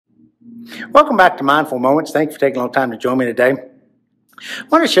Welcome back to Mindful Moments. Thank you for taking a little time to join me today. I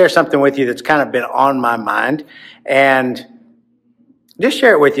want to share something with you that's kind of been on my mind and just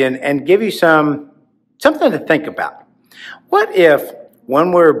share it with you and give you something to think about. What if when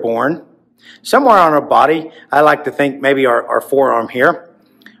we were born, somewhere on our body, I like to think maybe our forearm here,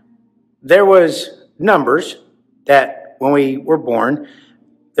 there was numbers that when we were born,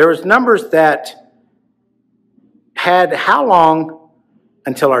 there was numbers that had how long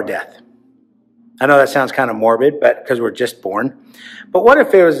until our death. I know that sounds kind of morbid, but because we're just born. But what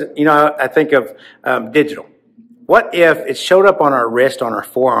if it was, I think of digital. What if it showed up on our wrist, on our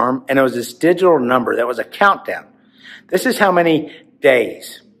forearm, and it was this digital number that was a countdown? This is how many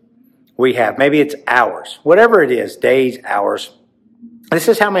days we have. Maybe it's hours. Whatever it is, days, hours. This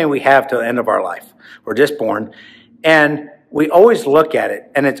is how many we have till the end of our life. We're just born. And we always look at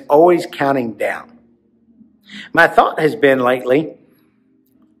it, and it's always counting down. My thought has been lately,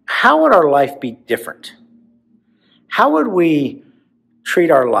 how would our life be different? How would we treat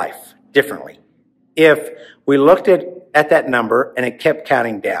our life differently if we looked at that number and it kept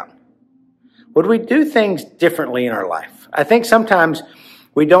counting down? Would we do things differently in our life? I think sometimes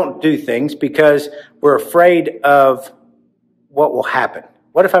we don't do things because we're afraid of what will happen.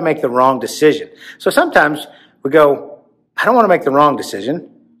 What if I make the wrong decision? So sometimes we go, I don't want to make the wrong decision,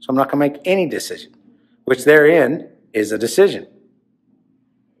 so I'm not going to make any decision, which therein is a decision.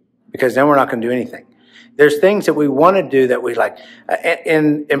 Because then we're not going to do anything. There's things that we want to do that we like.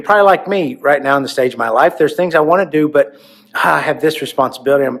 And probably like me right now in the stage of my life, there's things I want to do, but I have this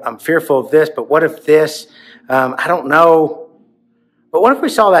responsibility. I'm fearful of this, but what if this? I don't know. But what if we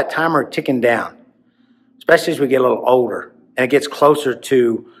saw that timer ticking down, especially as we get a little older and it gets closer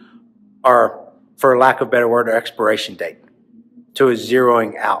to our, for lack of a better word, our expiration date, to a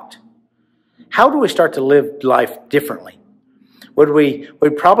zeroing out? How do we start to live life differently?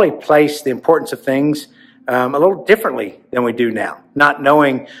 We'd probably place the importance of things a little differently than we do now, not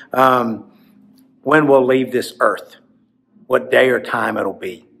knowing when we'll leave this earth, what day or time it'll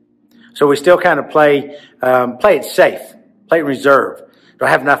be. So we still kind of play it safe, play it reserve. Do I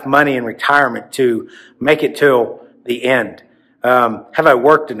have enough money in retirement to make it till the end? Have I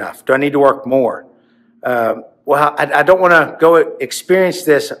worked enough? Do I need to work more? Well, I don't want to go experience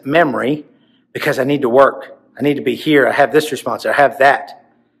this memory because I need to work. I need to be here. I have this responsibility. I have that.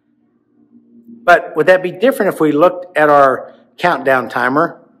 But would that be different if we looked at our countdown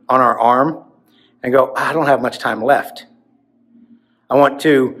timer on our arm and go, I don't have much time left. I want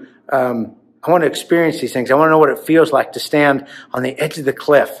to experience these things. I want to know what it feels like to stand on the edge of the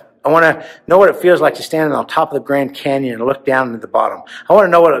cliff. I want to know what it feels like to stand on top of the Grand Canyon and look down at the bottom. I want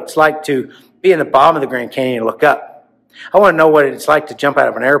to know what it's like to be in the bottom of the Grand Canyon and look up. I want to know what it's like to jump out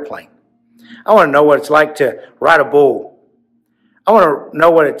of an airplane. I want to know what it's like to ride a bull. I want to know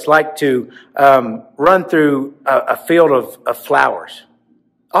what it's like to run through a field of flowers.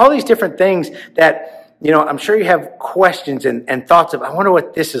 All these different things that, I'm sure you have questions and thoughts of, I wonder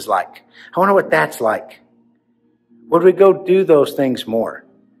what this is like. I wonder what that's like. Would we go do those things more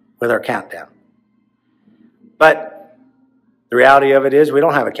with our countdown? But the reality of it is we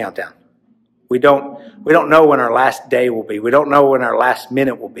don't have a countdown. We don't know when our last day will be. We don't know when our last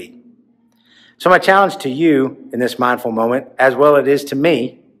minute will be. So my challenge to you in this mindful moment, as well it is to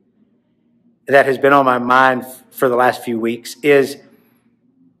me, that has been on my mind for the last few weeks, is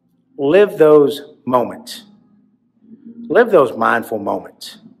live those moments. Live those mindful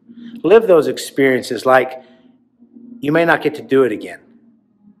moments. Live those experiences like you may not get to do it again.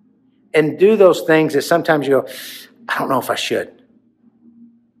 And do those things that sometimes you go, I don't know if I should.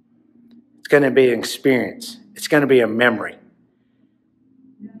 It's going to be an experience. It's going to be a memory.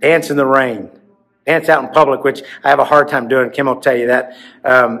 Dance in the rain. Dance out in public, which I have a hard time doing. Kim will tell you that.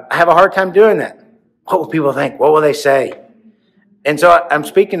 I have a hard time doing that. What will people think? What will they say? And so I'm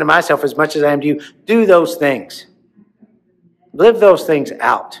speaking to myself as much as I am to you. Do those things. Live those things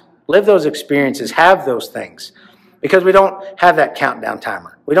out. Live those experiences. Have those things. Because we don't have that countdown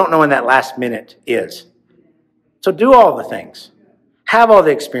timer. We don't know when that last minute is. So do all the things. Have all the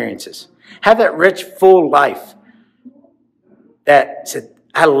experiences. Have that rich, full life that said,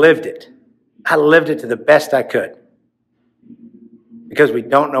 I lived it. I lived it to the best I could. Because we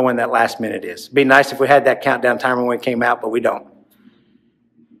don't know when that last minute is. It'd be nice if we had that countdown timer when it came out, but we don't.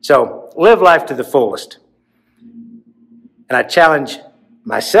 So live life to the fullest. And I challenge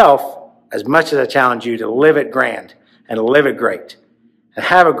myself as much as I challenge you to live it grand and live it great and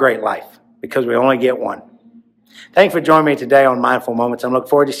have a great life because we only get one. Thank you for joining me today on Mindful Moments. I'm looking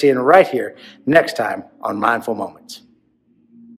forward to seeing you right here next time on Mindful Moments.